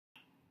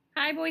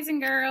Hi, boys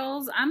and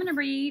girls. I'm going to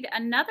read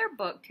another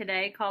book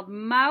today called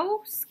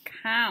Mouse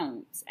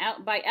Counts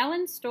by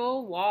Ellen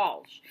Stoll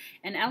Walsh.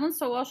 And Ellen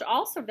Stoll Walsh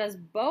also does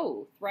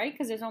both, right?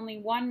 Because there's only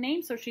one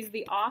name, so she's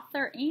the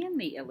author and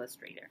the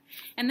illustrator.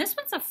 And this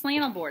one's a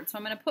flannel board, so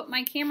I'm going to put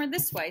my camera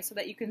this way so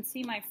that you can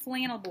see my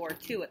flannel board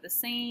too at the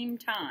same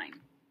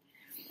time.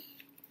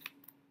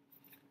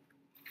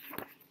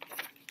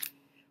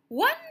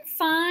 One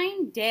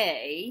fine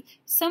day,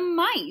 some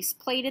mice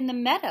played in the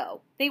meadow.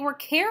 They were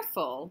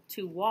careful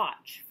to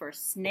watch for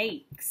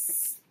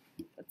snakes.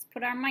 Let's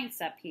put our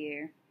mice up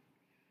here.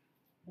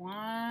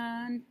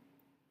 1,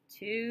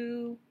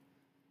 2,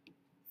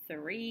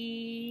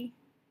 3,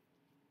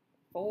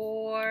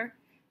 4,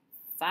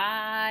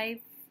 5,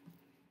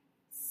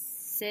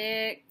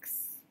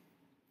 6,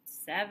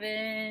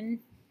 7,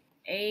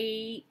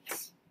 8,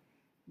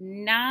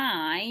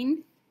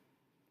 9.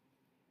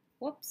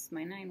 Whoops,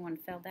 my 9 one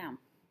fell down.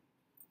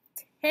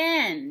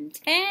 10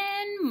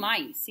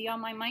 mice. See all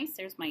my mice?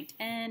 There's my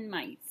 10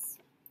 mice.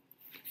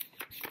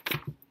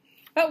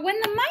 But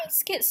when the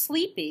mice get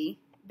sleepy,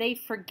 they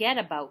forget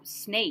about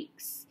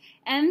snakes,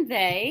 and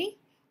they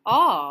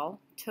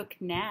all took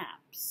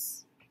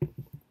naps.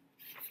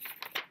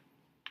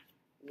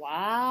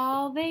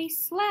 While they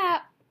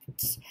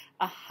slept,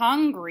 a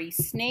hungry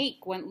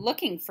snake went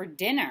looking for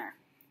dinner.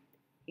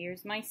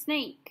 Here's my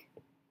snake.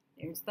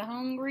 There's the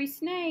hungry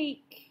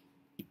snake.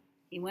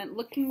 He went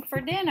looking for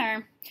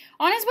dinner.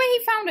 On his way,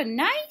 he found a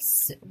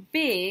nice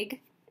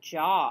big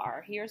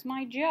jar. Here's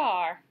my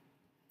jar.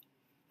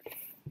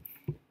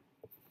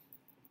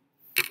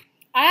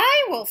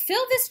 I will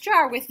fill this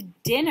jar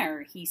with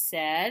dinner, he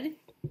said.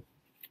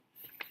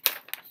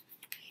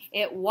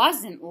 It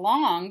wasn't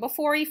long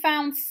before he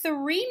found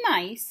 3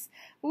 mice,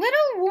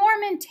 little,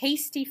 warm, and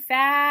tasty,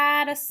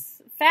 fast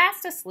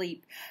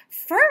asleep.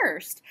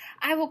 First,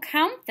 I will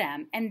count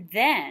them, and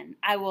then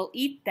I will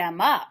eat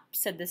them up,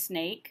 said the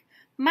snake.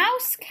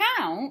 Mouse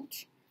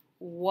count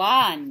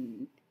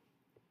 1.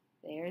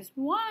 There's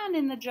 1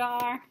 in the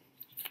jar.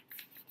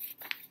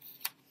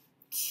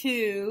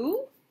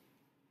 2.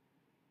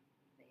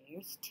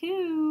 There's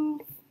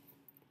 2.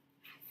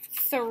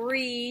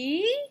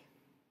 3.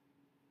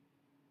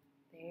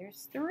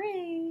 There's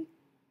 3.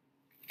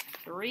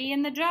 3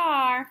 in the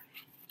jar.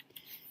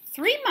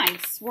 3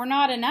 mice were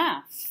not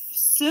enough.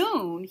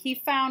 Soon he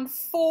found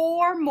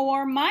 4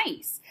 more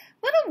mice,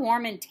 little,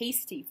 warm, and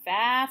tasty,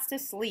 fast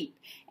asleep,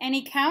 and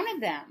he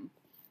counted them.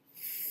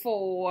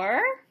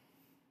 4,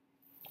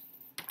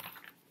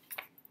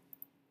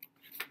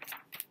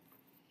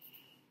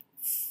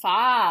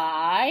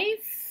 5,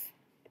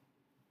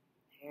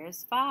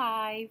 there's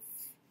 5,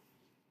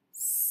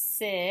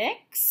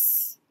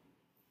 6,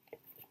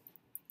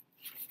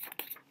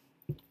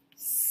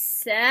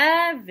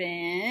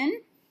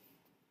 7,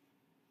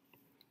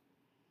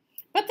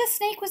 but the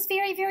snake was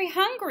very, very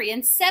hungry,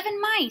 and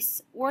 7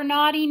 mice were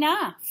not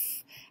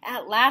enough.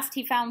 At last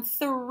he found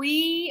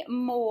 3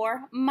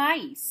 more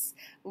mice,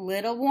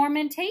 little, warm,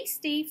 and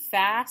tasty,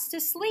 fast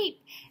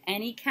asleep,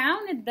 and he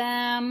counted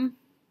them.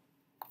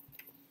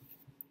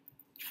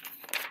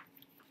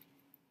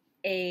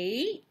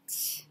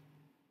 8,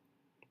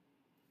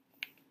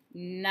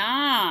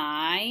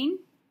 9.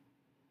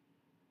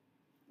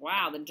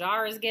 Wow, the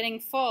jar is getting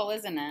full,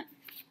 isn't it?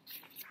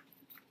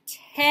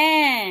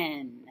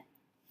 10.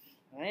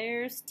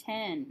 There's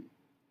 10.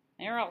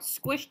 They're all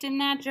squished in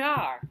that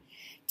jar.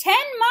 10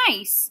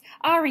 mice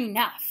are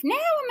enough. Now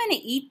I'm going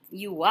to eat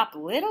you up,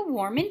 little,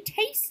 warm, and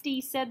tasty,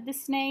 said the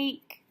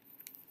snake.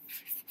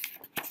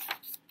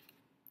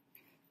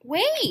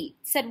 Wait,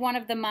 said one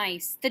of the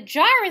mice. The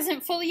jar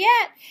isn't full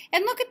yet.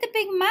 And look at the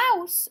big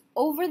mouse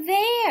over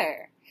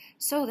there.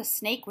 So the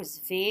snake was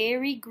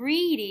very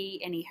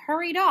greedy, and he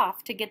hurried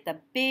off to get the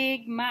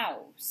big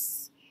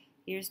mouse.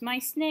 Here's my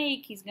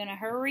snake. He's going to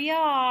hurry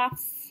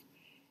off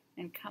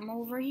and come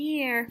over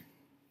here.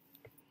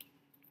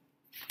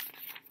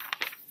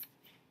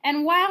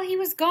 And while he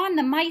was gone,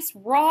 the mice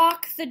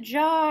rocked the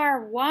jar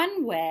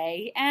one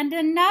way and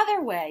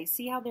another way.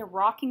 See how they're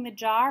rocking the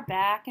jar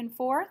back and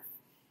forth?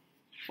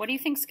 What do you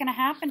think's going to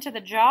happen to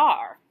the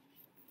jar?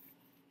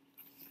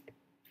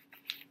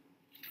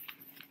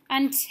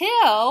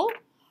 Until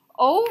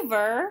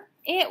over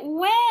it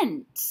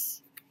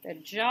went. The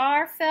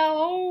jar fell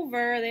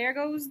over. There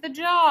goes the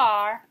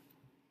jar.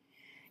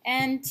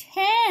 And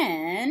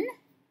 10,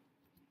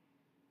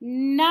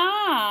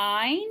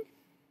 9,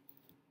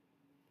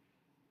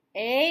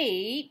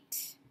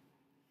 8,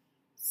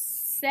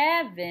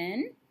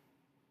 7,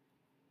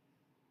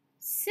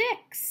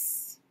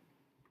 6,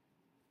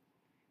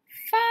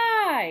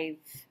 5,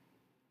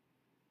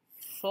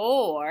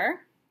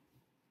 4,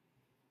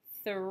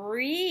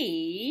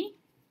 3,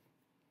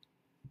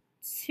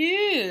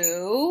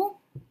 2,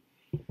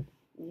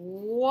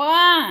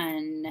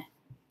 1.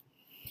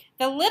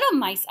 The little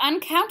mice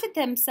uncounted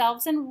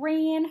themselves and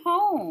ran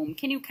home.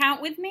 Can you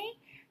count with me?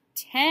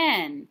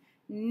 10,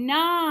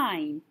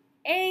 9,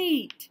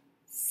 8,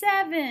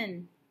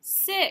 7,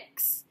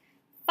 6,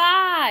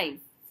 5,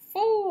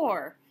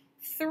 4,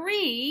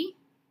 3,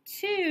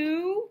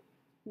 2,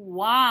 1.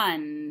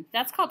 1.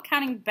 That's called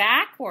counting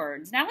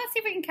backwards. Now let's see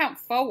if we can count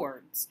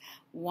forwards.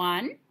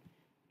 1,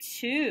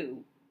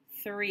 2,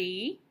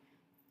 3,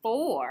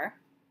 4,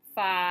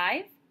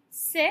 5,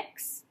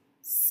 6,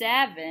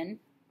 7,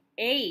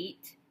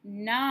 8,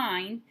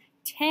 9,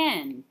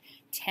 10.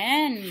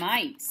 10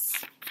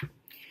 mice.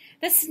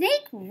 The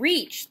snake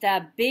reached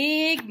the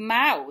big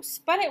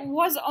mouse, but it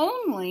was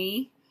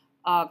only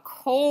a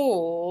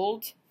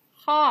cold,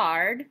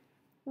 hard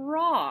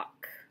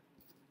rock.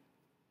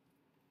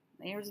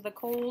 There's the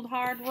cold,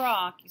 hard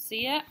rock. You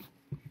see it?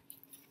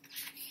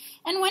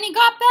 And when he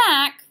got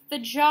back, the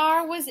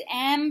jar was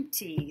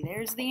empty.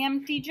 There's the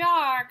empty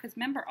jar, because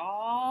remember,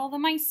 all the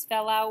mice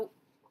fell out.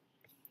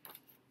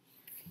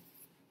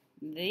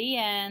 The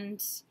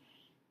end.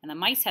 And the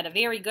mice had a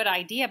very good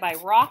idea by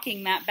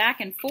rocking that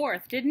back and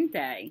forth, didn't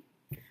they?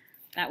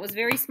 That was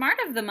very smart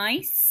of the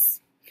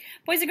mice.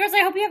 Boys and girls,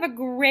 I hope you have a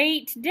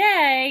great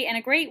day and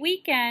a great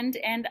weekend,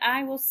 and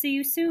I will see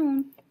you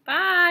soon.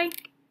 Bye.